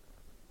trip.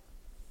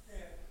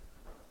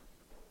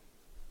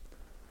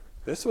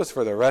 This was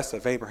for the rest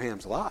of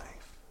Abraham's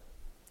life.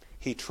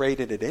 He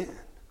traded it in.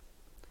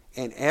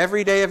 And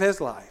every day of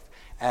his life,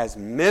 as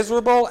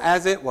miserable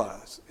as it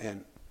was,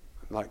 and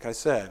like I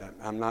said,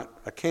 I'm not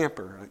a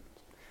camper.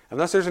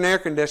 Unless there's an air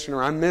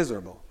conditioner, I'm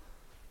miserable.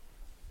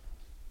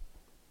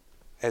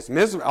 As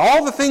miserable,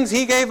 all the things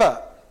he gave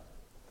up.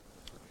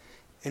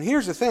 And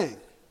here's the thing.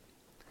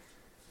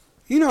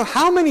 You know,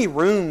 how many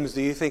rooms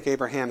do you think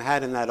Abraham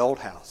had in that old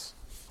house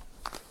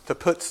to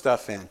put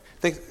stuff in?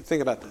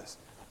 Think about this.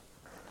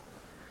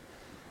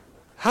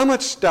 How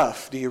much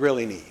stuff do you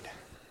really need?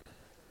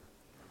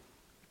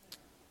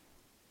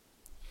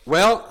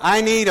 Well,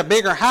 I need a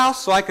bigger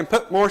house so I can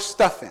put more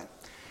stuff in.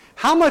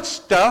 How much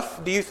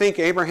stuff do you think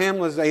Abraham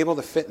was able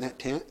to fit in that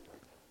tent?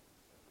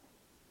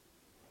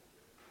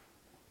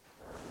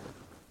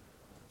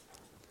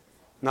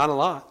 Not a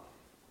lot.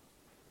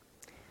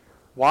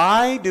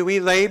 Why do we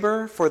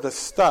labor for the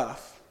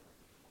stuff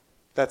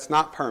that's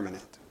not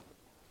permanent?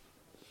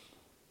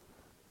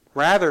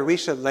 Rather, we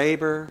should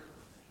labor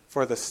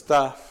for the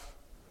stuff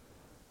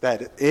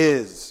that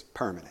is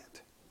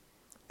permanent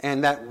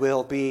and that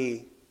will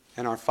be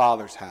in our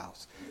Father's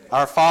house.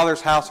 Our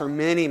Father's house are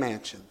many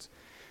mansions.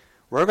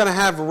 We're going to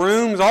have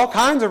rooms, all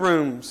kinds of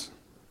rooms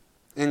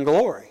in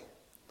glory.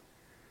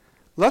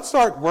 Let's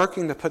start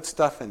working to put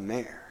stuff in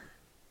there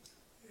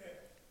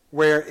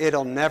where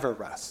it'll never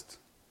rust.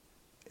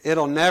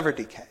 It'll never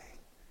decay.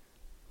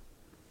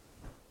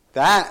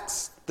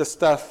 That's the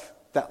stuff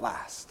that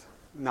lasts,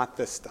 not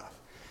this stuff.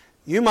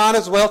 You might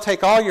as well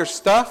take all your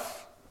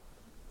stuff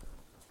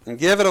and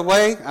give it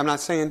away. I'm not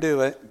saying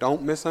do it.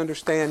 Don't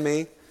misunderstand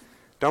me.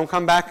 Don't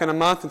come back in a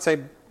month and say,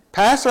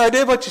 Pastor, I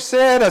did what you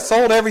said. I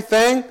sold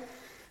everything,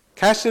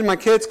 cashed in my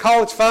kids'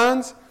 college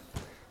funds,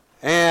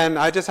 and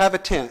I just have a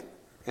tent.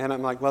 And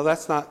I'm like, well,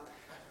 that's not.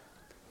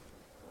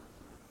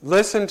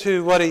 Listen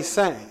to what he's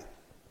saying.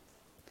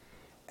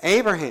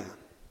 Abraham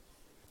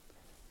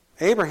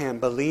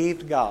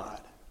believed God,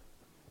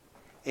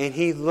 and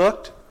he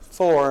looked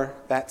for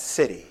that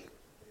city.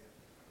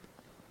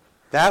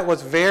 That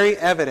was very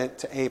evident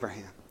to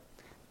Abraham.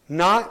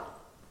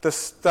 Not the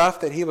stuff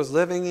that he was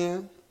living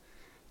in.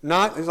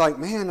 Not, it's like,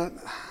 man,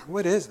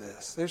 what is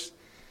this?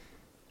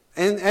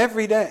 And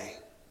every day,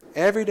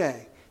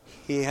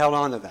 he held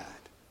on to that.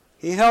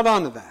 He held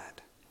on to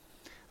that.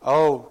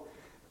 Oh,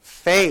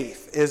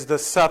 faith is the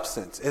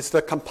substance. It's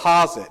the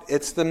composite.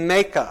 It's the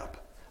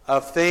makeup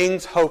of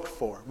things hoped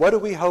for. What do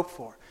we hope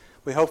for?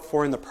 We hope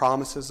for in the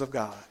promises of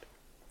God.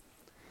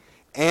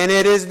 And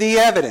it is the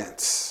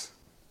evidence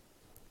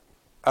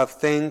of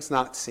things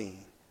not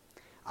seen.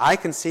 I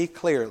can see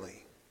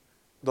clearly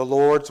the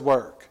Lord's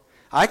work.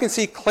 I can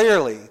see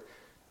clearly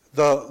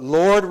the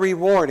Lord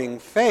rewarding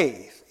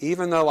faith,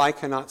 even though I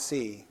cannot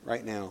see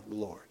right now the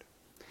Lord.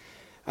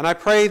 And I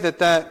pray that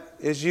that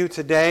is you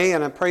today,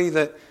 and I pray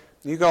that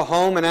you go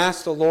home and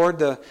ask the Lord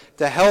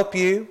to help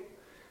you.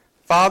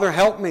 Father,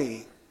 help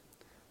me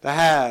to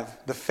have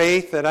the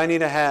faith that I need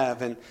to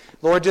have. And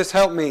Lord, just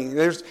help me.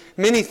 There's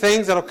many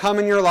things that will come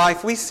in your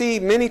life. We see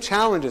many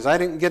challenges. I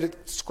didn't get to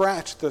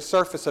scratch the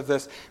surface of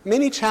this.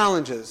 Many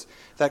challenges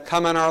that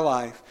come in our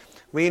life.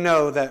 We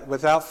know that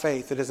without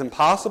faith it is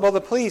impossible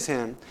to please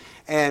Him.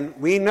 And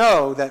we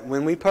know that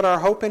when we put our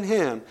hope in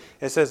Him,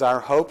 it says our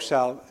hope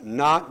shall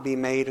not be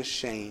made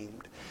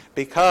ashamed.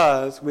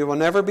 Because we will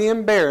never be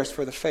embarrassed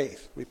for the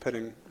faith we put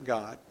in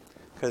God.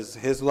 Because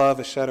His love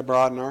is shed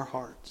abroad in our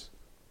hearts.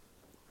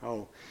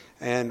 Oh,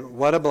 and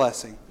what a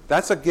blessing.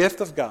 That's a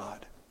gift of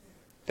God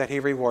that He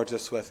rewards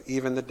us with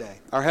even the day.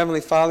 Our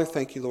Heavenly Father,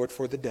 thank you, Lord,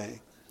 for the day.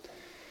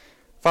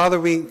 Father,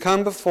 we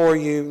come before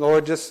you,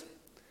 Lord, just...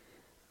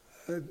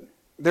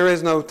 there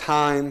is no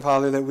time,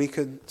 Father, that we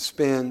could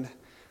spend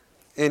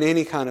in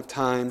any kind of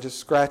time just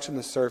scratching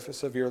the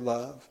surface of your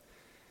love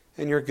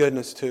and your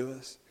goodness to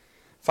us.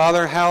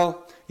 Father,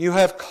 how you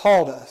have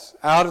called us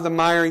out of the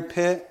miry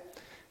pit.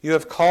 You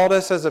have called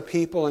us as a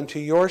people into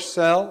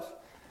yourself.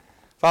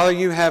 Father,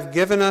 you have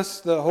given us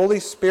the Holy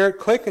Spirit,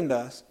 quickened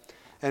us,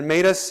 and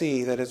made us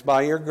see that it's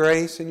by your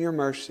grace and your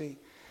mercy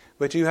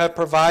which you have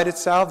provided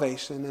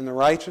salvation and the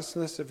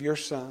righteousness of your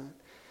Son.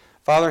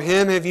 Father,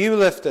 Him have you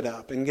lifted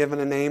up and given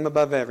a name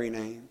above every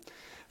name.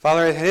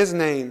 Father, at His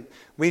name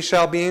we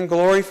shall be in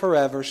glory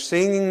forever,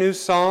 singing new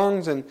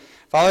songs. And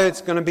Father,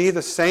 it's going to be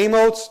the same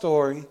old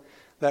story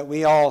that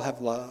we all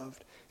have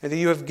loved. And that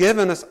you have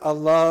given us a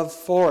love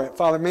for it.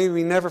 Father, may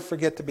we never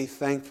forget to be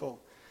thankful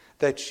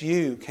that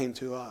you came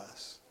to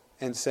us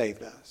and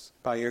saved us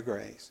by your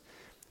grace.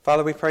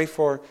 Father, we pray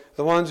for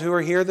the ones who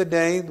are here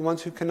today, the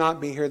ones who cannot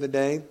be here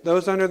today,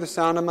 those under the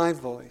sound of my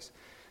voice.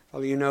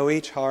 Father, you know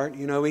each heart,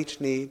 you know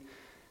each need.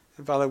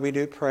 And Father, we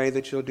do pray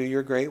that you'll do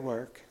your great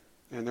work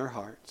in their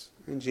hearts.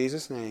 In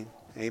Jesus' name,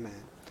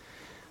 amen.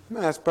 I'm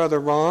going to ask Brother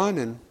Ron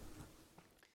and